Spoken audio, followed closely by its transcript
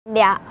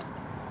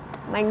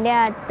ಮಂಡ್ಯ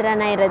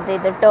ಹತ್ರನೇ ಇರೋದು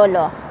ಇದು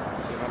ಟೋಲು.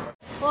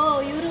 ಓ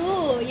ಇವರು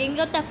ಹೆಂಗ್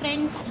ಗೊತ್ತಾ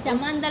ಫ್ರೆಂಡ್ಸ್,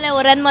 ಜಮಾನ್ದಲ್ಲೇ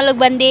ಹೊರನ್ ಮಲಗ್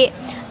ಬಂದು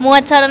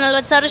 30,000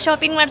 40,000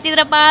 ಶಾಪಿಂಗ್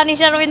ಮಾಡ್ತಿದ್ರಪ್ಪ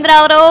ನಿಶಾ ರವೀಂದ್ರ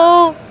ಅವರು.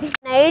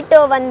 ನೈಟು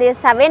ಒಂದು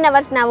 7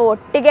 hours ನಾವು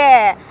ಒಟ್ಟಿಗೆ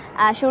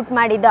ಶೂಟ್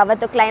ಮಾಡಿದ್ದು.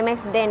 ಅವತ್ತು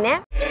climax ಡೇನೆ.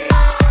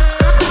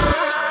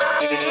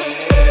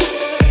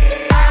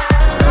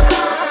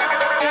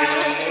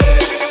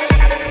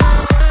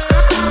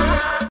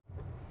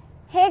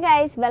 Hey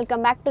guys,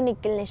 welcome back to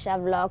Nikhil Nisha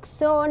vlog.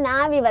 So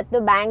ನಾವಿವತ್ತು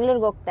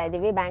ಬ್ಯಾಂಗ್ಳೂರ್ಗೆ ಹೋಗ್ತಾ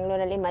ಇದ್ದೀವಿ.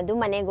 ಬ್ಯಾಂಗ್ಳೂರಲ್ಲಿ ಮಧು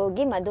ಮನೆಗೆ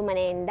ಹೋಗಿ ಮಧು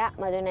ಮನೆಯಿಂದ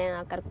ಮಧುನ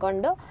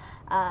ಕರ್ಕೊಂಡು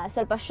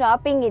ಸ್ವಲ್ಪ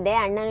ಶಾಪಿಂಗ್ ಇದೆ.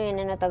 ಅಣ್ಣನೂ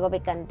ಏನೇನೋ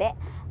ತಗೋಬೇಕಂತೆ.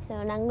 ಸೊ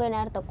ನನಗೂ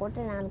ಏನಾದ್ರು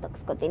ತಗೊಟ್ರೆ ನಾನು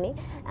ತಗ್ಸ್ಕೊತೀನಿ.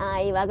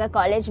 ಇವಾಗ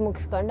ಕಾಲೇಜ್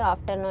ಮುಗಿಸ್ಕೊಂಡು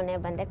ಆಫ್ಟರ್ನೂನೇ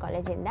ಬಂದೆ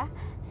ಕಾಲೇಜಿಂದ.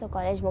 ಸೊ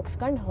ಕಾಲೇಜ್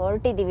ಮುಗಿಸ್ಕೊಂಡು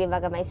ಹೊರಟಿದ್ದೀವಿ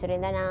ಇವಾಗ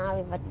ಮೈಸೂರಿಂದ.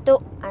 ನಾವಿವತ್ತು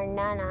ಅಣ್ಣ,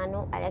 ನಾನು,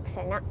 ಅಲೆಕ್ಸ್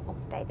ಅಣ್ಣ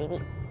ಹೋಗ್ತಾ ಇದ್ದೀವಿ.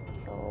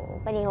 ಸೊ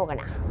ಬನ್ನಿ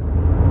ಹೋಗೋಣ.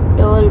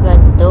 ಟೋಲ್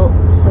ಬಂತು.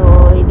 ಸೊ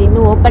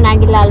ಇದಿನ್ನೂ ಓಪನ್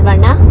ಆಗಿಲ್ಲ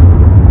ಅಲ್ವಣ್ಣ?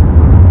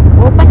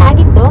 ಓಪನ್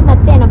ಆಗಿತ್ತು,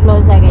 ಮತ್ತೇನೋ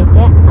ಕ್ಲೋಸ್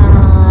ಆಗೈತೆ.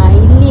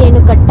 ಇಲ್ಲಿ ಏನು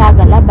ಕಟ್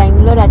ಆಗಲ್ಲ.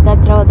 ಬೆಂಗಳೂರು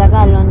ಹತ್ರ ಹೋದಾಗ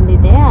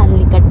ಅಲ್ಲೊಂದಿದೆ,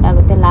 ಅಲ್ಲಿ ಕಟ್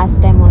ಆಗುತ್ತೆ. ಲಾಸ್ಟ್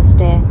ಟೈಮ್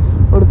ಅಷ್ಟೇ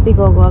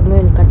ಉಡುಪಿಗೆ ಹೋಗುವಾಗಲೂ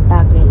ಇಲ್ಲಿ ಕಟ್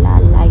ಆಗಲಿಲ್ಲ,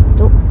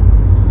 ಅಲ್ಲಾಯಿತು.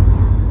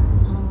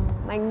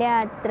 ಮಂಡ್ಯ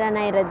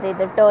ಹತ್ರನೇ ಇರೋದು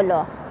ಇದು ಟೋಲು,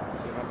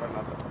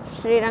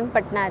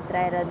 ಶ್ರೀರಂಗಪಟ್ಟಣ ಹತ್ರ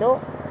ಇರೋದು.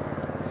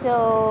 ಸೊ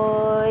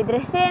ಇದ್ರ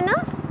ಹೆಸರೇನು?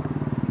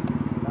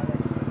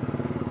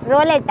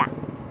 ರೋಲೆಟಾ,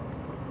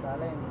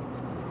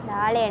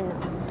 ಬಾಳೆಹಣ್ಣು.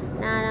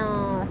 ನಾನು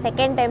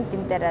ಸೆಕೆಂಡ್ ಟೈಮ್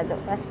ತಿಂತಿರೋದು.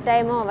 ಫಸ್ಟ್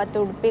ಟೈಮು ಅವತ್ತು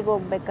ಉಡುಪಿಗೆ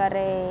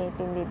ಹೋಗ್ಬೇಕಾದ್ರೆ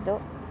ತಿಂದಿದ್ದು.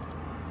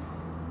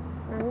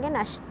 ನನಗೇನು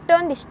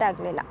ಅಷ್ಟೊಂದು ಇಷ್ಟ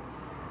ಆಗಲಿಲ್ಲ.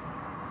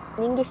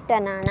 ನಿಂಗೆ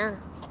ಇಷ್ಟನಾ ಅಣ್ಣ?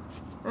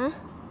 ಹಾಂ,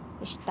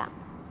 ಇಷ್ಟ.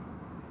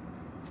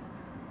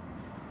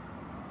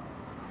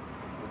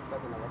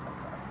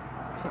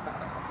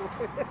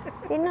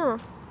 ತಿನ್ನು.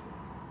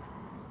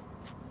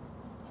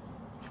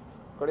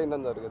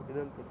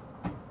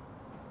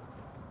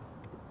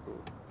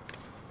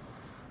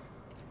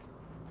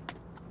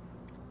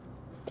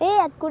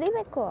 ಅದು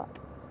ಕುಡಿಬೇಕು.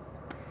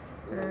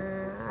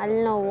 ಅಲ್ಲಿ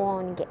ನೋವು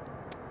ಅವನಿಗೆ,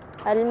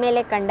 ಅಲ್ಲಿ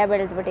ಮೇಲೆ ಕಂಡ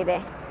ಬೆಳೆದ್ಬಿಟ್ಟಿದೆ.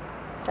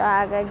 ಸೊ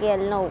ಹಾಗಾಗಿ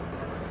ಅಲ್ಲಿ ನೋವು.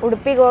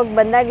 ಉಡುಪಿಗೆ ಹೋಗಿ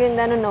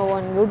ಬಂದಾಗಿಂದನೂ ನೋವು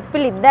ಅವನಿಗೆ,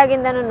 ಉಡುಪಿಲಿ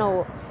ಇದ್ದಾಗಿಂದನೂ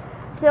ನೋವು.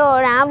 ಸೊ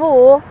ನಾವು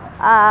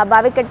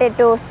ಬಾವಿಕಟ್ಟೆ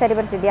ಟು ಸರಿ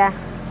ಬರ್ತಿದ್ಯಾ,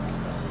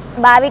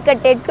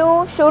 ಬಾವಿಕಟ್ಟೆ ಟು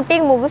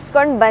ಶೂಟಿಂಗ್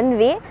ಮುಗಿಸ್ಕೊಂಡು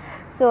ಬಂದ್ವಿ.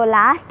 ಸೊ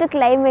ಲಾಸ್ಟ್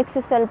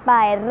ಕ್ಲೈಮ್ಯಾಕ್ಸು ಸ್ವಲ್ಪ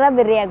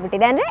ಎರ್ರಬಿರ್ರಿ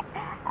ಆಗಿಬಿಟ್ಟಿದೆ. ಅಂದರೆ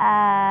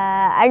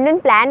ಅಣ್ಣನ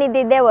ಪ್ಲ್ಯಾನ್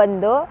ಇದ್ದಿದ್ದೆ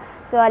ಒಂದು.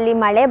 ಸೊ ಅಲ್ಲಿ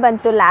ಮಳೆ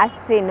ಬಂತು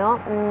ಲಾಸ್ಟ್ ಸೀನು.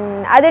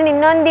 ಅದನ್ನು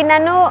ಇನ್ನೊಂದು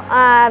ದಿನವೂ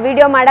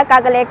ವಿಡಿಯೋ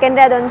ಮಾಡೋಕ್ಕಾಗಲ್ಲ,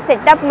 ಯಾಕೆಂದರೆ ಅದೊಂದು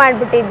ಸೆಟಪ್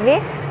ಮಾಡಿಬಿಟ್ಟಿದ್ವಿ.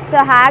 ಸೊ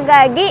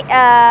ಹಾಗಾಗಿ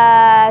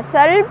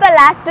ಸ್ವಲ್ಪ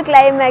ಲಾಸ್ಟ್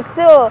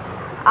ಕ್ಲೈಮ್ಯಾಕ್ಸು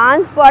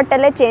ಆನ್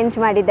ಸ್ಪಾಟಲ್ಲೇ ಚೇಂಜ್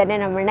ಮಾಡಿದ್ದಾನೆ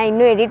ನಮ್ಮಣ್ಣ.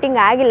 ಇನ್ನೂ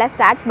ಎಡಿಟಿಂಗ್ ಆಗಿಲ್ಲ,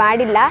 ಸ್ಟಾರ್ಟ್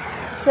ಮಾಡಿಲ್ಲ.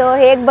 ಸೊ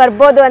ಹೇಗೆ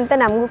ಬರ್ಬೋದು ಅಂತ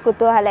ನಮಗೂ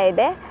ಕುತೂಹಲ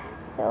ಇದೆ.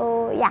 ಸೊ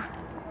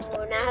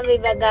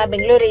ನಾವಿವಾಗ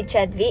ಬೆಂಗಳೂರು ರೀಚ್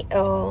ಆದ್ವಿ.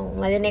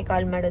 ಮೊದಲನೇ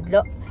ಕಾಲ್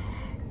ಮಾಡಿದ್ಲು.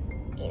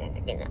 ಏನಂತ,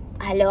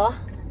 ಹಲೋ,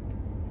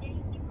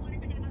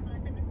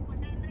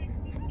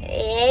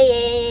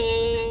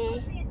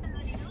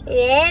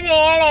 ಏನು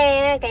ಹೇಳೆ,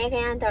 ಕೈ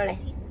ಅಂತವಳೆ.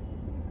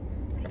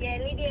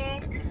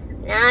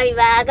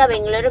 ನಾವಿವಾಗ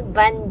ಬೆಂಗಳೂರಿಗೆ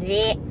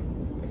ಬಂದ್ವಿ.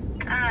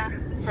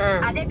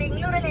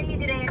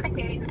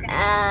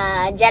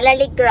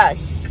 ಜಲಹಳ್ಳಿ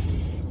ಕ್ರಾಸ್.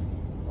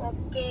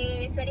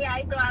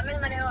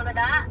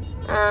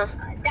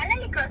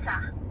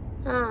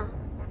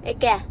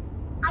 ಯಾಕೆ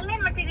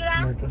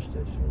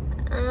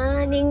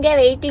ನಿಂಗೆ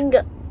ವೆಯ್ಟಿಂಗ್?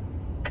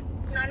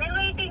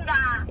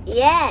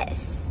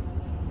 ಎಸ್,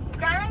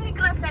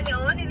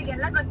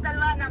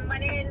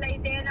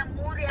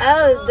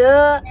 ಹೌದು,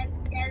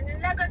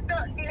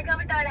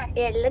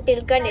 ಎಲ್ಲ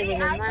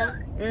ತಿಳ್ಕೊಂಡಿದ್ದೀನಮ್ಮ.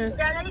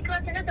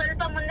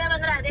 ಸ್ವಲ್ಪ ಮುಂದೆ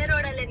ಬಂದ್ರೆ ಅದೇ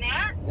ರೋಡ್ ಅಲ್ಲೇನೆ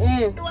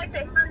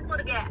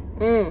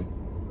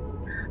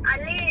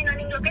ಅಲ್ಲಿ ನಾನು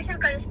ನಿಂಗೆ ಲೊಕೇಶನ್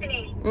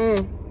ಕಳಿಸ್ತೀನಿ.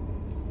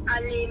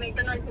 ಅಲ್ಲಿ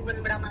ಮೆಕ್ಡೊನಾಲ್ಡ್ಸ್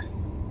ಬಂದ್ಬಿಡಮ್ಮ.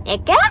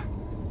 ಯಾಕೆ?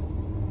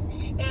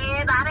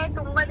 ಬಾರೆ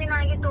ತುಂಬಾ ದಿನ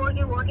ಆಗಿತ್ತು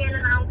ಹೋಗಿ ಎಲ್ಲ.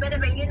 ನಾವು ಬೇರೆ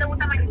ಬೆಳಗ್ಗೆಯಿಂದ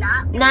ಊಟ ಮಾಡಿಲ್ಲ.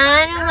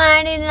 ನಾನು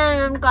ಮಾಡಿಲ್ಲ,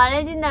 ನಮ್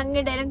ಕಾಲೇಜಿಂದ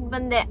ಹಂಗೆ ಡೈರೆಕ್ಟ್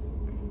ಬಂದೆ.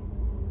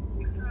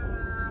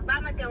 ಬಾ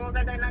ಮತ್ತೆ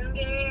ಹೋಗೋದ.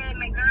 ನನ್ಗೆ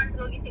ಮೆಕ್ಡೊನಾಲ್ಡ್ಸ್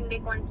ಹೋಗಿ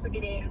ತಿನ್ಬೇಕು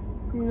ಅನ್ಸ್ಬಿಟ್ಟಿದೆ.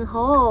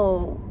 ಹೋ,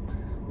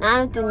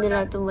 ನಾನು ತಿಂದಿಲ್ಲ,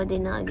 ತುಂಬಾ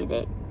ದಿನ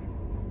ಆಗಿದೆ.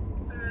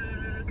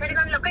 ಸರಿ,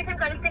 ನಾನು ಲೊಕೇಶನ್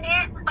ಕಳಿಸ್ತೀನಿ,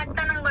 ಪಟ್ಟ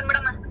ನಂಗೆ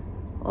ಬಂದ್ಬಿಡಮ್ಮ.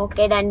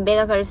 ಓಕೆ ಡನ್,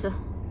 ಬೇಗ ಕಳಿಸು.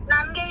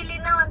 ನಮ್ಗೆ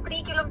ಇಲ್ಲಿಂದ 3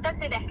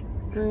 kilometers ಇದೆ.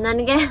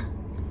 ನನಗೆ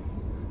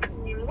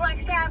ನಿಮ್ಗೂ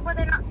ಅಷ್ಟೇ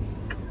ಆಗ್ಬೋದೇನೋ.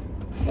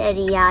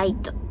 ಸರಿ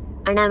ಆಯ್ತು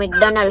ಅಣ್ಣ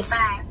ಮೆಕ್ಡೊನಾಲ್ಡ್ಸ್.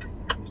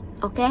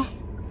 ಓಕೆ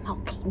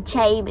ಓಕೆ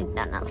ಜೈ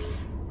ಮೆಕ್ಡೊನಾಲ್ಡ್ಸ್.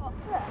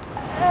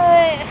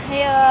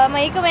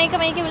 ಮೈಕ ಮೈಕ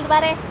ಮೈಕ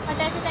ಬಿಡ್ಬಾರೆ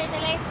ಹೊಟ್ಟೆ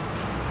ಹಸಿತೈತಲೆ.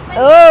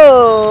 ಓ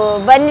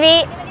ಬಂದ್ವಿ.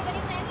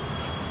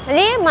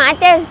 ಅಲ್ಲಿ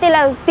ಮಾತಾಡ್ತಿಲ್ಲ,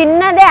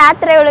 ತಿನ್ನೋದೇ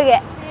ಆತ್ರ ಇವಳಿಗೆ.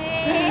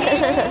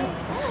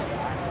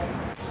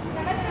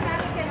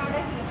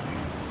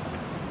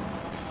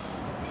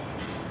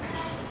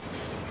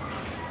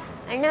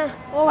 ಅಣ್ಣ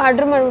ಹೋಗಿ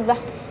ಆರ್ಡ್ರ್ ಮಾಡ್ಬಿಡ್ಬಾ.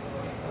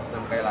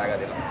 ನಮ್ಮ ಕೈಯಲ್ಲಿ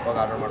ಆಗೋದಿಲ್ಲ, ಹೋಗಿ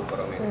ಆರ್ಡರ್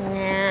ಮಾಡ್ಕೊರೋ.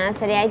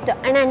 ಸರಿ ಆಯ್ತು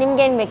ಅಣ್ಣ,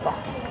 ನಿಮ್ಗೇನು ಬೇಕು?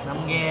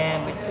 ನಮಗೆ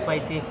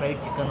McSpicy ಫ್ರೈಡ್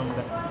ಚಿಕನ್.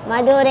 ನಮ್ಗೆ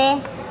ಮಧುರೇ?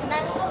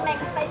 ನನಗೂ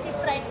McSpicy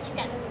ಫ್ರೈಡ್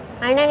ಚಿಕನ್.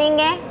 ಅಣ್ಣ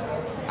ನಿಂಗೆ?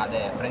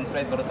 ಅದೇ ಫ್ರೆಂಚ್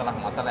ಫ್ರೈಸ್ ಬರುತ್ತಲ್ಲ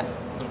ಮಸಾಲೆ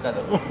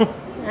ತುರ್ಕೋದು,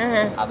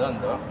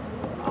 ಅದೊಂದು.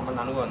 ಆಮೇಲೆ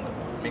ನನಗೂ ಒಂದು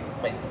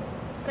McSpicy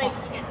ಫ್ರೈಡ್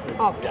ಚಿಕನ್.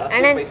 ಓಕೆ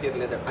ಅಣ್ಣ. ಸ್ಪೈಸಿ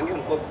ಇರಲಿದೆ ಹಂಗೆ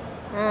ಒಂದು ಕೋಕ್.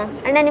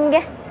 ಅಣ್ಣ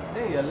ನಿಮಗೆ?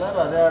 ಎಲ್ಲರೂ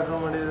ಅದೇ ಆರ್ಡರ್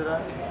ಮಾಡಿದ್ದೀರಾ?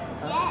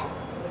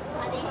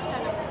 ಅದೇ ಇಷ್ಟ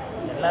ನಮ್ಗೆ.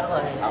 ಎಲ್ಲರಿಗೂ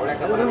ಅದೇ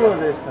ಎಲ್ರಿಗೂ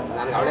ಅದೇ ಇಷ್ಟ.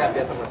 ನಾನು ಅವಳೇ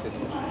ಅಭ್ಯಾಸ ಮಾಡ್ತಿದ್ದೆ.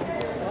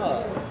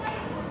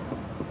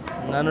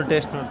 ನಾನು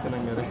ಟೇಸ್ಟ್ ನೋಡ್ತೀನಿ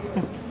ಹಂಗಾರೆ.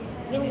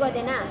 ನಿಮ್ಗೂ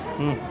ಅದೇನಾ?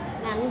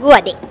 ನನಗೂ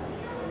ಅದೇ.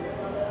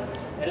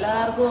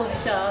 ಎಲ್ಲರಿಗೂ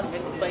ಇಷ್ಟ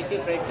McSpicy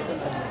ಫ್ರೈಡ್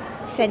ಚಿಕನ್.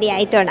 ಸರಿ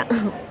ಆಯ್ತು ಅಣ್ಣ.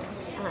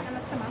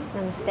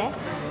 ನಮಸ್ತೆ.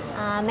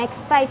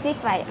 McSpicy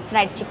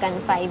ಫ್ರೈಡ್ ಚಿಕನ್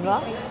 5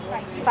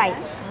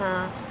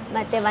 ಹಾಂ,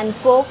 ಮತ್ತು ಒಂದು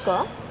coke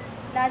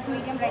large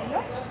medium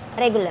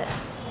regular,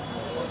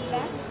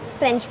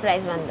 French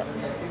fries ಒಂದು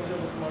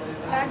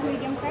ಲಾರ್ಜ್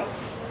ಮೀಡಿಯಂ ಫ್ರೈಸ್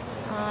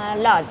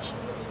ಲಾರ್ಜ್.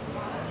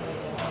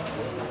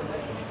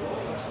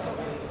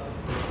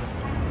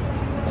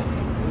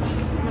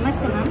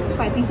 ನಮಸ್ತೆ ma'am,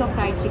 5 piece of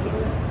fried chicken.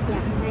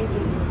 Yeah,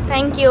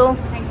 thank you.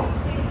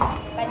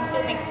 ಬಂದು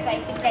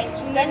McSpicy ಫ್ರೈಡ್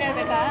ಚಿಕನ್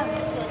ಹೇಳ್ಬೇಕಾ?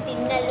 ಸೊ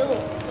ತಿನ್ನಲು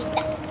ಸಿದ್ಧ.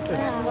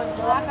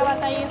 ನನಗೊಂದು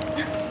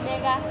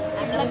ಬೇಗ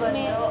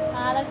ಅಣ್ಣಗೊಂದು.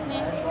 ಮಹಾಲಕ್ಷ್ಮಿ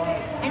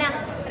ಅಣ್ಣ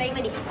ಟ್ರೈ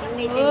ಮಾಡಿ,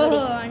 ಹೆಂಗೈತೆ ನೋಡಿ.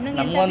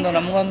 ನಮಗೊಂದು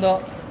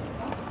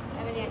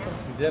ತಗೊಳ್ಳಿ ಅಣ್ಣ.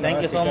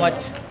 Thank you so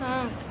much.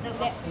 ಹಾಂ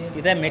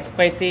ಇದೆ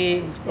McSpicy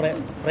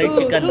ಫ್ರೈಡ್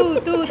ಚಿಕನ್.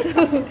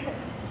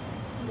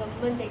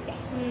 ಗಮ್ಮಂತೈತೆ.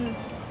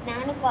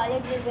 ನಾನು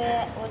ಕಾಲೇಜಿಗೆ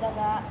ಹೋದಾಗ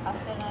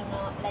ಆಫ್ಟರ್ನೂನು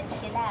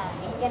ಲಂಚ್ಗೆಲ್ಲ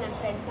ಹಿಂಗೆ ನನ್ನ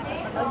ಫ್ರೆಂಡ್ಸ್ನ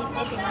ಕರ್ಕೊಂಡು ಹೋಗಿ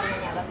ತಿನ್ನೋದು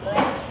ನಾನು ಯಾವಾಗಲೂ.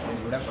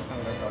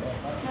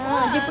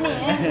 ಜಿಪ್ಣಿ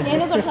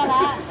ಏನು ಕೊಡ್ಸಲ್ಲ,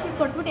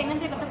 ಕೊಡ್ಸ್ಬಿಟ್ಟು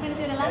ಏನಂತ ಗೊತ್ತಾ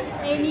ಫ್ರೆಂಡ್ಸ್ ಇರಲ್ಲ,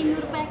 ನೀನು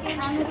 100 ರೂಪಾಯಿ ಹಾಕಿ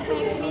ನಾನು 100 ರೂಪಾಯಿ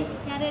ಹಾಕ್ತೀನಿ,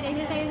 ಯಾರ್ಯಾರು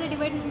ಎಕ್ಸಸೈಸ್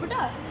ಡಿವೈಡ್ ಮಾಡಿಬಿಟ್ಟು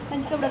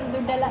ಹಂಚ್ಕೊಬಿಡೋದು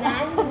ದುಡ್ಡೆಲ್ಲ.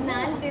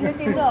 ನಾನು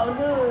ತಿಂದು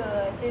ಅವ್ರಿಗೂ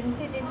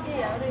ತಿನ್ನಿಸಿ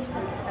ಅವರು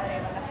ಇಷ್ಟಪಟ್ಟವ್ರೆ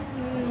ಇವಾಗ.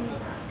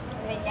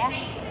 ಆಯ್ತಾ?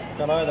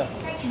 ಚೆನ್ನಾಗಿದೆ.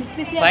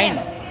 ಫೈನ್,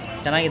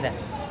 ಚೆನ್ನಾಗಿದೆ.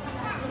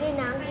 ಇಲ್ಲಿ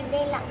ನಾನು ತಿಂದೇ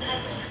ಇಲ್ಲ.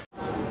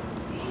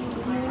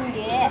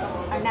 ನನಗೆ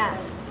ಅಣ್ಣ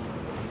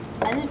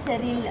ಅಲ್ಲಿ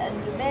ಸರಿ ಇಲ್ಲ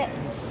ಅಂದ್ರೆ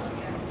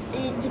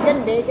ಈ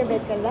ಚಿಕನ್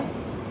ಬೇಕಲ್ಲ,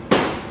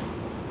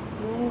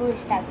 ನನಗೂ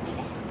ಇಷ್ಟ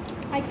ಆಗ್ತಿದೆ.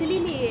 ಆ್ಯಕ್ಚುಲಿ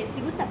ಇಲ್ಲಿ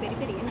ಸಿಗುತ್ತಾ ಪೆರಿ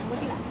ಪೆರಿಗೆ ನಂಗೆ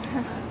ಗೊತ್ತಿಲ್ಲ.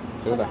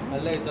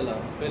 ಅಲ್ಲೇ ಐತಲ್ಲ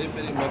ಪೆರಿ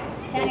ಪೆರಿ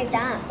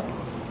ಚೆನ್ನಾಗಿತ್ತಾ?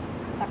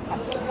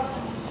 ಸಕ್ಕತ್ತು.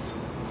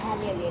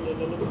 ಅಲ್ಲಿ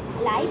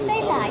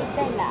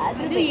ಆಯ್ತಾ ಇಲ್ಲ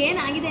ಅದು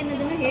ಏನಾಗಿದೆ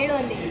ಅನ್ನೋದನ್ನು ಹೇಳು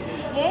ಅಲ್ಲಿ.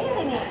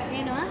 ಹೇಳಿದ್ದೀನಿ,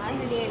 ಏನು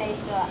ಆಲ್ರೆಡಿ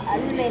ಹೇಳಾಯ್ತು.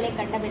 ಅಲ್ಲಿ ಮೇಲೆ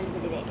ಕಂಡ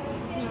ಬೆಳೆದ್ಬಿಟ್ಟಿದೆ.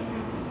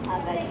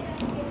 ಹಾಗಾಗಿ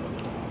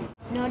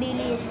ನೋಡಿ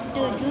ಇಲ್ಲಿ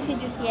ಎಷ್ಟು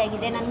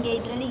ಜ್ಯೂಸಿಯಾಗಿದೆ. ನನಗೆ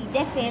ಇದರಲ್ಲಿ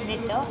ಇದೇ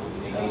ಫೇವ್ರೆಟ್ಟು.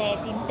 ಒಳ್ಳೆ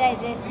ತಿಂತಾ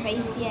ಇದ್ರೆ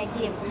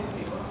ಸ್ಪೈಸಿಯಾಗಿ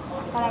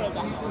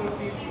ಸಕ್ಕತ್ತಾಗಿದೆ.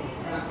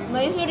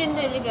 ಮೈಸೂರಿಂದ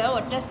ಇಲ್ಲಿಗೆ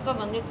ಹೊಟ್ಟೆಸ್ಕೊ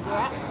ಬಂದಿತ್ತು,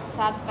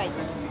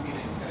 ಸಾಕಾಯ್ತು,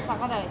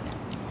 ಸಕ್ಕತ್ತಾಗೈತೆ.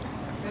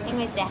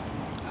 ಹೆಂಗೈತೆ?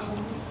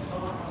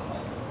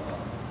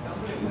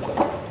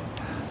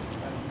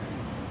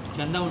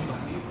 ಚಂದ ಉಂಟು.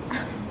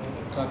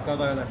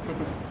 ಸಕ್ಕತ್ತಾಗಿದೆ.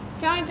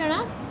 ಚೆನ್ನಾಗಿತ್ತಣ್ಣ.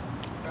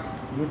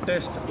 Good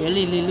taste. ಎಲ್ಲಿ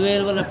ಇಲ್ಲಿ ಇಲ್ವೇ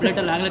ಇಲ್ವಲ್ಲ,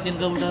 ಪ್ಲೇಟಲ್ಲಿ ಆಗಲೇ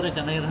ತಿನ್ಕೊಂಡ್ಬಿಟ್ಟವ್ರೆ.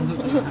 ಚೆನ್ನಾಗಿರೋದು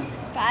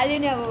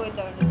ಖಾಲಿನೇ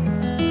ಆಗೋಗೋಯ್ತು ಅವಳು.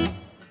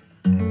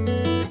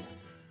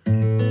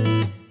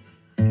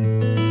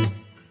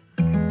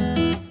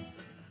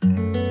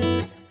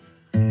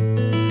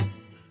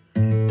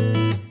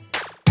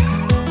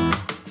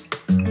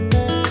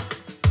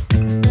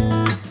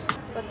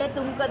 ಹೊಟ್ಟೆ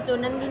ತುಂಬ್ಕತ್ತು.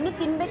 ನನಗೆ ಇನ್ನೂ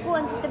ತಿನ್ನಬೇಕು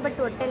ಅನಿಸುತ್ತೆ, ಬಟ್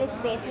ಹೊಟ್ಟೆಲಿ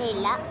ಸ್ಪೇಸೇ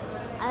ಇಲ್ಲ.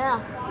 ಅದ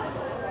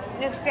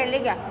ನೆಕ್ಸ್ಟ್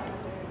ಎಲ್ಲಿಗೆ?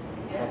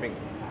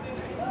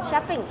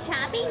 ಶಾಪಿಂಗ್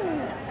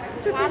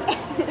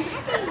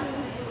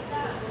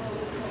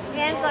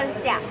ಏನು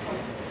ಕಳಿಸ್ತೀಯಾ?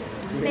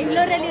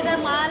 ಬೆಂಗಳೂರಲ್ಲಿರೋ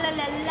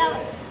ಮಾಲಲ್ಲೆಲ್ಲ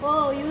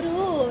ಇವರು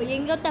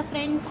ಹೆಂಗೆ ಗೊತ್ತಾ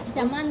ಫ್ರೆಂಡ್ಸ್,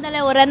 ಜಮಾನ್ದಲ್ಲೇ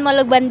ಒರನ್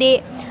ಮಾಲಿಗೆ ಬಂದು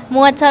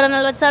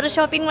 30,000-40,000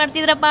 ಶಾಪಿಂಗ್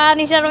ಮಾಡ್ತಿದ್ರಪ್ಪ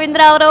ನಿಶಾ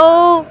ರವೀಂದ್ರ ಅವರು.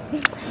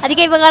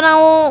 ಅದಕ್ಕೆ ಇವಾಗ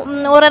ನಾವು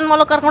ಒರನ್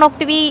ಮಾಲಿಗೆ ಕರ್ಕೊಂಡು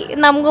ಹೋಗ್ತೀವಿ.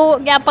 ನಮಗೂ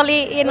ಗ್ಯಾಪಲ್ಲಿ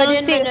ಏನೋ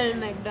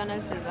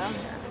ಮೆಕ್ಡೊನಾಲ್ಡ್ಸ್ ಅಲ್ವಾ?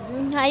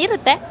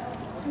 ಇರುತ್ತೆ,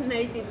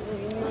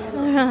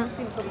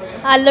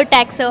 ಅಲ್ಲೂ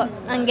ಟ್ಯಾಕ್ಸು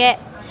ಹಂಗೆ.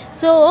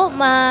 ಸೊ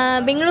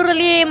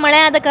ಬೆಂಗಳೂರಲ್ಲಿ ಮಳೆ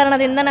ಆದ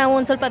ಕಾರಣದಿಂದ ನಾವು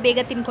ಒಂದು ಸ್ವಲ್ಪ ಬೇಗ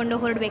ತಿನ್ಕೊಂಡು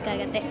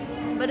ಹೊರಡಬೇಕಾಗತ್ತೆ.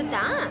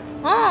 ಬರುತ್ತಾ?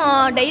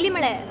 ಹಾಂ, ಡೈಲಿ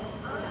ಮಳೆ.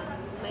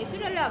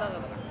 ಮೈಸೂರಲ್ಲೂ ಅವಾಗ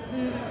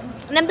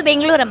ನಮ್ದು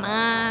ಬೆಂಗಳೂರಮ್ಮ.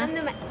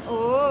 ಓ,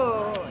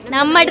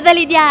 ನಮ್ಮ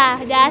ಮಠದಲ್ಲಿ ಇದೆಯಾ,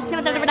 ಜಾಸ್ತಿ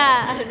ಮಾತಾಡ್ಬೇಡ.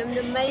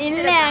 ನಮ್ದು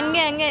ಇಲ್ಲೇ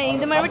ಹಂಗೆ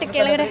ಇದು ಮಾಡ್ಬಿಟ್ಟು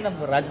ಕೆಳಗಡೆ.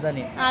 ನಮ್ಮ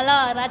ರಾಜಧಾನಿ ಅಲ್ಲ,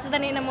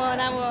 ರಾಜಧಾನಿ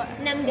ನಾವು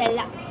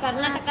ನಮ್ದೆಲ್ಲ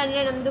ಕರ್ನಾಟಕ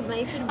ಅಂದ್ರೆ ನಮ್ದು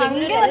ಮೈಸೂರು.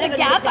 ಹಂಗೆ ಒಂದು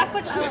ಗ್ಯಾಪ್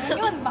ಹಾಕ್ಬಿಟ್ಲ,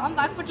 ಹಂಗೆ ಒಂದು ಬಾಂಬ್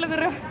ಹಾಕ್ಬಿಟ್ಲು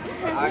ಗುರು.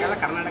 ಆಗೆಲ್ಲ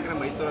ಕರ್ನಾಟಕ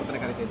ಮೈಸೂರು ಅಂತ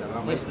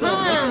ಕರೀತಿದ್ದಲ್ವಾ?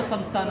 ಮೈಸೂರು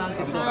ಸಂಸ್ಥಾನ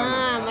ಅಂತ.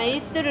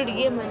 ಮೈಸೂರು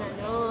ಹುಡುಗಿ ನಾನು.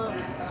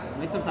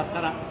 ಮೈಸೂರು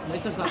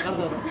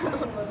ಸರ್ಕಾರದವರು.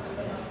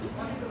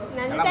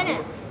 ನಂದು ತಾನೆ.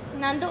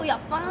 ನಂದು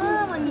ಯಪ್ಪ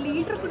 1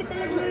 ಲೀಟ್ರ್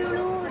ಕುಡಿತಾಳೆ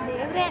ಇವಳು,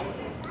 ದೇವ್ರೆ.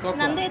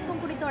 ನಂದೇ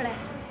ಎತ್ಕೊಂಡು ಕುಡಿತಾಳೆ.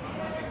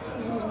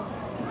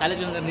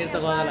 ಕಾಲೇಜ್ ನೀರು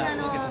ತಗೋಲ್ಲ.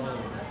 ನಾನು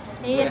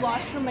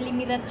ವಾಶ್ರೂಮಲ್ಲಿ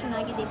ಮಿರರ್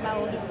ಚೆನ್ನಾಗಿದೆ ಬಾ,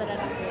 ಹೋಗಿದ್ದು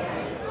ಬರೋಣ.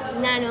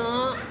 ನಾನು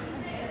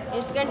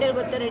ಎಷ್ಟು ಗಂಟೆಲಿ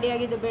ಗೊತ್ತಾ ರೆಡಿ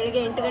ಆಗಿದ್ದು? ಬೆಳಗ್ಗೆ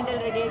 8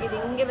 ಗಂಟೆಲಿ ರೆಡಿ ಆಗಿದ್ದು,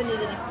 ಹಿಂಗೆ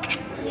ಬಂದಿದ್ದೀನಿ.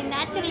 ನೀನು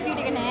ನ್ಯಾಚುರಲ್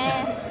ಬ್ಯೂಟಿಗಣೆ,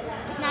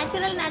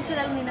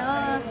 ನ್ಯಾಚುರಲ್ ನೀನು.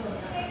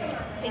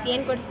 ಈಗ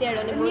ಏನು ಕೊಡಿಸ್ತೀಯ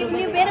ಹೇಳು?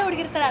 ನೀವು ಬೇರೆ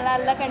ಹುಡುಗಿರ್ತಾರಲ್ಲ,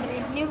 ಅಲ್ಲ ಕಣ್ರಿ,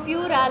 ನೀವು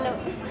ಪ್ಯೂರ್ ಹಾಲು,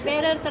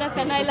 ಬೇರೆಯವ್ರ ಥರ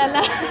ಪೆನಾಯಿಲ್ ಅಲ್ಲ.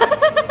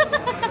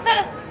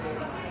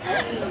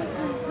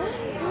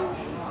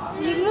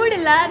 ಈಗ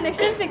ನೋಡಿಲ್ಲ,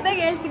 ನೆಕ್ಸ್ಟ್ ಟೈಮ್ ಸಿಕ್ಕಿದಾಗ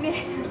ಹೇಳ್ತೀನಿ.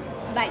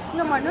 ಬಾಯ್.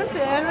 ನಮ್ಮ ಅಣ್ಣನ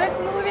ಫೇವ್ರೆಟ್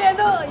ಮೂವಿ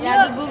ಅದು.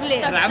 ಯಾವುದು? ಗೂಗ್ಲಿ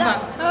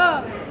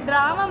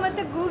ಡ್ರಾಮಾ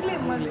ಮತ್ತೆ ಗೂಗ್ಲಿ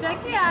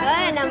ಮಜ್ಜಾಕಿ.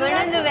 ನಮ್ಮ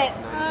ಅಣ್ಣಂದು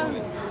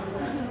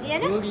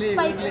ಏನು?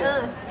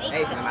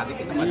 ನಾನು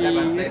ಅದಕ್ಕಿಂತ ಮೊದಲೇ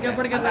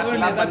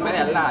ಬಂದ್ಮೇಲೆ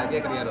ಎಲ್ಲ ಅದೇ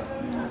ಕರೆಯೋರು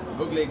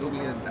ಗೂಗ್ಲಿ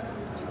ಅಂತ.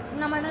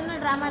 ನಮ್ಮ ಅಣ್ಣನ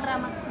ಡ್ರಾಮಾ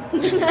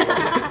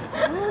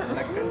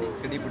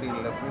ಕಡಿ ಪುಡಿ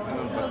ಲಕ್ಷ್ಮೀ ಸಲ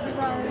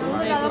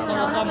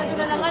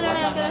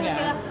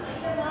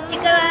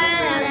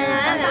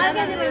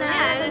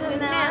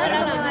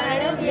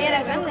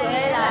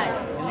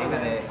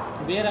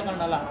ಬೇರೆ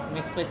ಹಾಕೊಂಡಲ್ಲ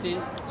Mcspicy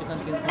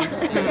ಚಿಕನ್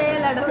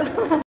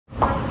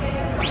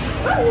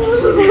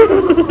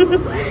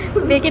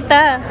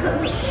ಬೇಕಿತ್ತಾ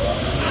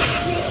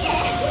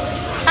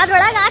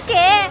ಅದ್ರೊಳಗೆ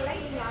ಹಾಕಿ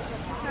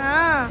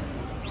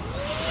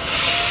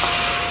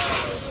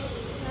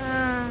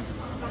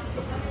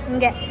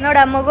ಹಿಂಗೆ ನೋಡ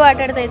ಮಗು ಆಟ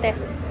ಆಡ್ತೈತೆ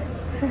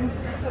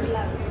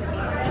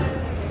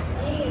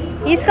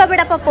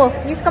ಈಸ್ಕೊಬಿಡ ಪಪ್ಪು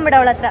ಈಸ್ಕೊಂಬಿಡ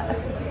ಅವಳ ಹತ್ರ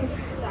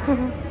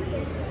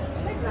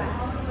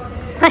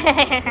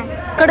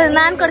ಕೊಡು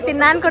ನಾನು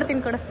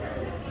ಕೊಡ್ತೀನಿ ಕೊಡು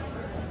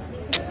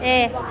ಏ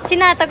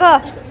ಚಿನ್ನ ತಗೋ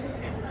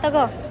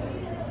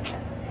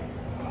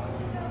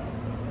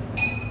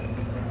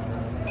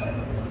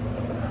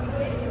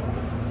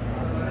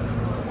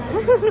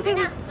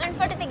ಒಂದು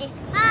ಫೋಟೋ ತೆಗಿ.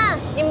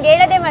 ನಿಮ್ಗೆ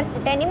ಹೇಳೋದೇ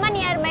ಮರ್ತ್ಬಿಟ್ಟೆ, ನಿಮ್ಮ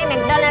ನಿಯರ್ ಮೈ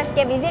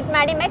ಮೆಕ್ಡೊನಾಲ್ಡ್ಸ್ಗೆ ವಿಸಿಟ್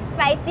ಮಾಡಿ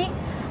Mcspicy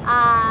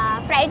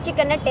ಫ್ರೈಡ್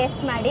ಚಿಕನ್ನ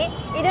ಟೇಸ್ಟ್ ಮಾಡಿ.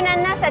 ಇದು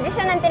ನನ್ನ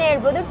ಸಜೆಷನ್ ಅಂತಲೇ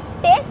ಹೇಳ್ಬೋದು.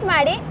 ಟೇಸ್ಟ್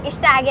ಮಾಡಿ,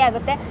 ಇಷ್ಟ ಆಗೇ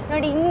ಆಗುತ್ತೆ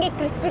ನೋಡಿ. ಹಿಂಗೆ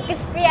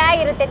ಕ್ರಿಸ್ಪಿ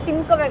ಆಗಿರುತ್ತೆ,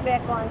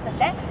 ತಿನ್ಕೋಬೇಕು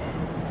ಅನ್ಸುತ್ತೆ.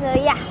 ಸೊ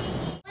ಯಾ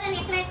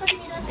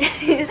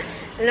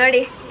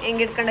ನೋಡಿ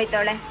ಹೆಂಗೆ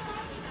ಇಟ್ಕೊಂಡೋಯ್ತವಳೆ.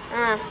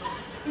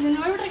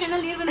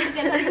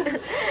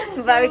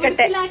 ಬಾವಿ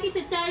ಕಟ್ಟೆ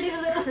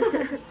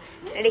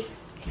ರೆಡಿ.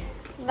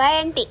 Bye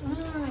aunty.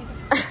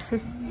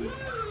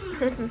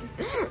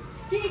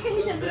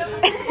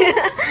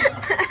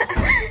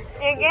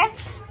 ಹೇಗೆ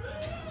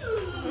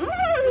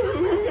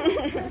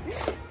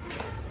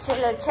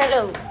ಚಲೋ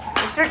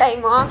ಎಷ್ಟು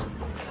ಟೈಮು?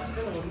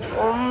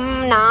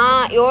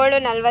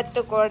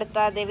 7:40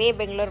 ಕೊಡ್ತಾ ಇದ್ದೀವಿ,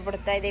 ಬೆಂಗಳೂರು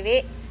ಬಿಡ್ತಾ ಇದ್ದೀವಿ.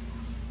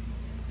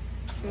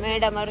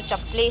 ಮೇಡಮ್ ಅವರು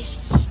ಚಪ್ಪಲಿ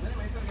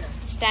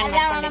ಸ್ಟ್ಯಾಂಡ್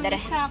ಮಾಡ್ಕೊಂಡಿದ್ದಾರೆ.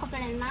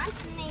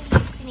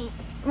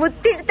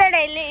 ಮುತ್ತಿಡ್ತಾಳೆ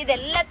ಇಲ್ಲಿ.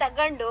 ಇದೆಲ್ಲ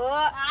ತಗೊಂಡು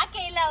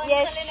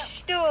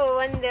ಎಷ್ಟು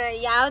ಒಂದು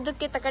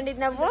ಯಾವ್ದಕ್ಕೆ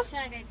ತಗೊಂಡಿದ್ ನಾವು?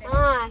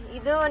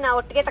 ಇದು ನಾವು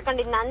ಒಟ್ಟಿಗೆ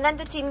ತಗೊಂಡಿದ್.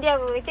 ನಂದಂತೂ ಚಿಂದಿ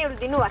ಆಗೋಗೈತೆ, ಇವಳು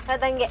ದಿನ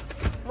ಹೊಸದಂಗೆ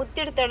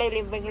ಮುತ್ತಿಡ್ತಾಳೆ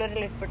ಇಲ್ಲಿ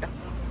ಬೆಂಗಳೂರಲ್ಲಿ ಇಟ್ಬಿಟ್ಟು.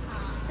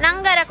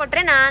 ನಂಗಾರ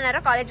ಕೊಟ್ರೆ ನಾನಾರ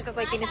ಕಾಲೇಜ್ಗೆ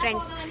ಹೋಗ್ತೀನಿ.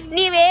 ಫ್ರೆಂಡ್ಸ್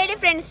ನೀವ್ ಹೇಳಿ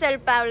ಫ್ರೆಂಡ್ಸ್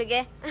ಸ್ವಲ್ಪ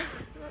ಅವಳಿಗೆ.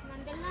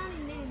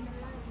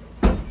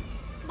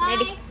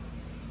 ರೆಡಿ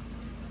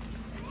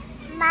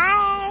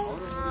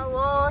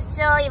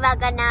ಸೊ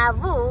ಇವಾಗ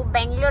ನಾವು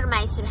ಬೆಂಗಳೂರು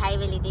ಮೈಸೂರು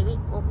ಹೈವೇಲಿ ಇದ್ದೀವಿ,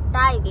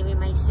 ಹೋಗ್ತಾ ಇದ್ದೀವಿ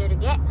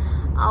ಮೈಸೂರಿಗೆ.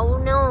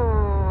 ಅವನು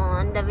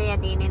ಅಂದವೇ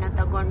ಅದೇನೇನೋ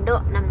ತಗೊಂಡು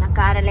ನಮ್ಮನ್ನ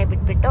ಕಾರಲ್ಲೇ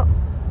ಬಿಟ್ಬಿಟ್ಟು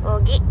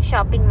ಹೋಗಿ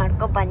ಶಾಪಿಂಗ್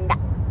ಮಾಡ್ಕೊ ಬಂದ.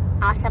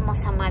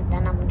 ಮೋಸ ಮಾಡ್ದ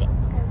ನಮಗೆ,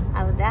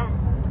 ಹೌದಾ?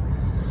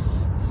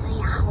 ಸೊ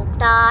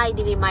ಹೋಗ್ತಾ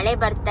ಇದ್ದೀವಿ. ಮಳೆ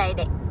ಬರ್ತಾ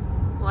ಇದೆ,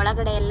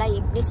 ಒಳಗಡೆ ಎಲ್ಲ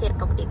ಇಬ್ನಿ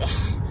ಸೇರ್ಕೊಬಿಟ್ಟಿದೆ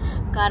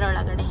ಕಾರ್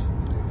ಒಳಗಡೆ.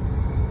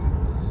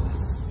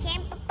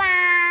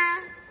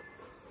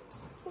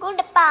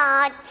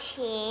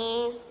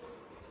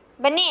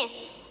 ಬನ್ನಿ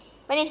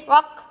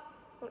ವಾಕ್,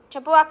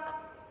 ಚಪ್ಪು ವಾಕ್.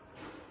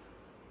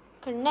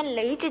 ಕಣ್ಣಲ್ಲಿ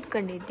ಲೈಟ್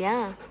ಇಟ್ಕೊಂಡಿದ್ಯಾ?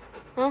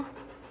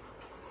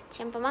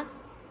 ಚಂಪಮ್ಮ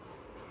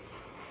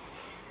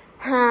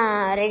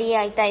ರೆಡಿ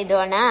ಆಯ್ತಾ ಇದು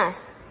ಅಣ್ಣ?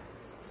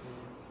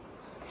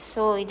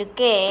 ಸೊ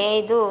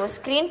ಇದು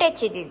ಸ್ಕ್ರೀನ್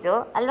ಟಚ್ ಇದ್ದಿದ್ದು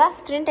ಅಲ್ವಾ?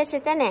 ಸ್ಕ್ರೀನ್ ಟಚ್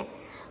ತಾನೆ,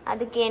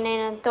 ಅದಕ್ಕೆ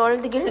ಏನೇನೋ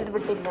ತೊಳೆದು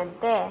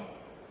ಬಿಟ್ಟಿದ್ದಂತೆ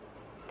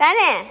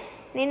ತಾನೇ?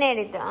 ನೀನು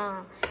ಹೇಳಿದ್ದು.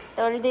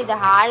 ತೊಳೆದು ಇದು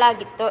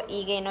ಹಾಳಾಗಿತ್ತು,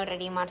 ಈಗೇನೋ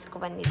ರೆಡಿ ಮಾಡಿಸ್ಕೊ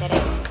ಬಂದಿದ್ದಾರೆ.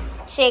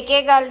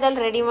 ಸೆಕೆಗಾಲದಲ್ಲಿ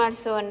ರೆಡಿ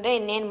ಮಾಡಿಸು ಅಂದರೆ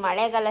ಇನ್ನೇನು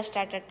ಮಳೆಗಾಲ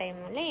ಸ್ಟಾರ್ಟ್ ಆದ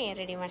ಟೈಮಲ್ಲಿ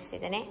ರೆಡಿ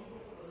ಮಾಡಿಸಿದ್ದಾನೆ.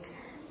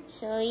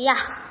 ಸೊ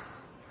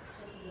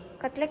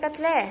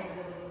ಕತ್ಲೆ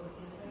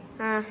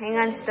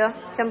ಹೆಂಗನ್ಸ್ತು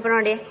ಚಂಪು?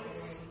 ನೋಡಿ,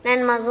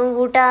 ನನ್ನ ಮಗಂಗೆ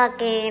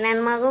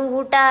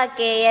ಊಟ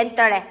ಹಾಕಿ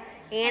ಅಂತಾಳೆ.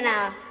 ಏನ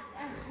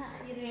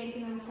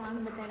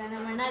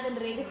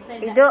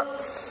ಇದು?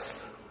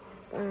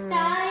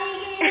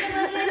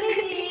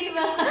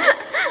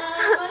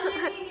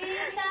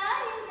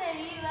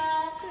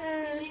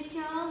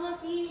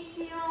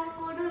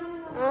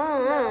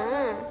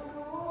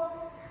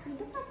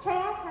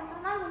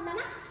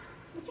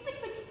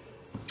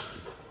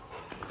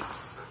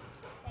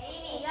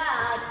 ಈಗ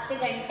 10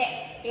 ಗಂಟೆ,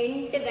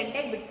 8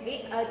 ಗಂಟೆಗೆ ಬಿಟ್ವಿ,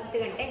 10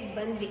 ಗಂಟೆಗೆ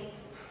ಬಂದ್ವಿ.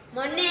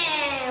 ಮೊನ್ನೆ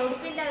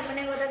ಉಡುಪಿಯಿಂದ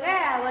ಮನೆಗೆ ಹೋದಾಗ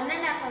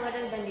 1.5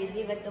 ಅವರಲ್ಲಿ ಬಂದಿದ್ವಿ.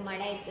 ಇವತ್ತು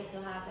ಮಳೆ ಇತ್ತು, ಸೊ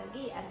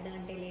ಹಾಗಾಗಿ ಅರ್ಧ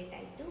ಗಂಟೆ ಲೇಟ್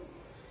ಆಯಿತು.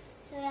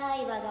 ಸೊ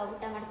ಇವಾಗ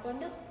ಊಟ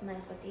ಮಾಡಿಕೊಂಡು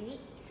ಮಲ್ಕೋತೀವಿ.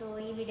 ಸೊ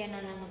ಈ ವಿಡಿಯೋನ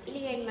ನಾನು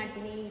ಇಲ್ಲಿಗೆ ಎಂಡ್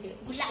ಮಾಡ್ತೀನಿ. ಈ ವಿಡಿಯೋ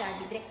ಇಷ್ಟ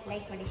ಆಗಿದ್ರೆ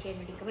ಲೈಕ್ ಮಾಡಿ, ಶೇರ್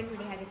ಮಾಡಿ, ಕಮೆಂಟ್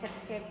ಮಾಡಿ, ಹಾಗೆ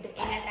subscribe to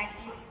ಎನರ್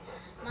actives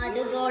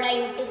Madhu Gowda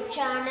YouTube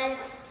channel,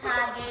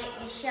 ಹಾಗೆ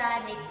ನಿಶಾ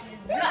ನಿಖಿಲ್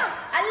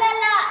ಬ್ಲಾಗ್ಸ್.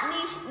 ಅಲ್ಲಲ್ಲ,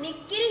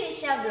 ನಿಖಿಲ್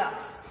ನಿಶಾ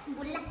ಬ್ಲಾಗ್ಸ್.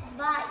 ಬಾಯ್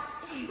ಬಾಯ್,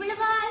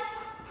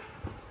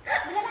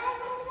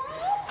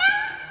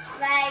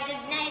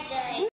 ಗುಡ್ ನೈಟ್.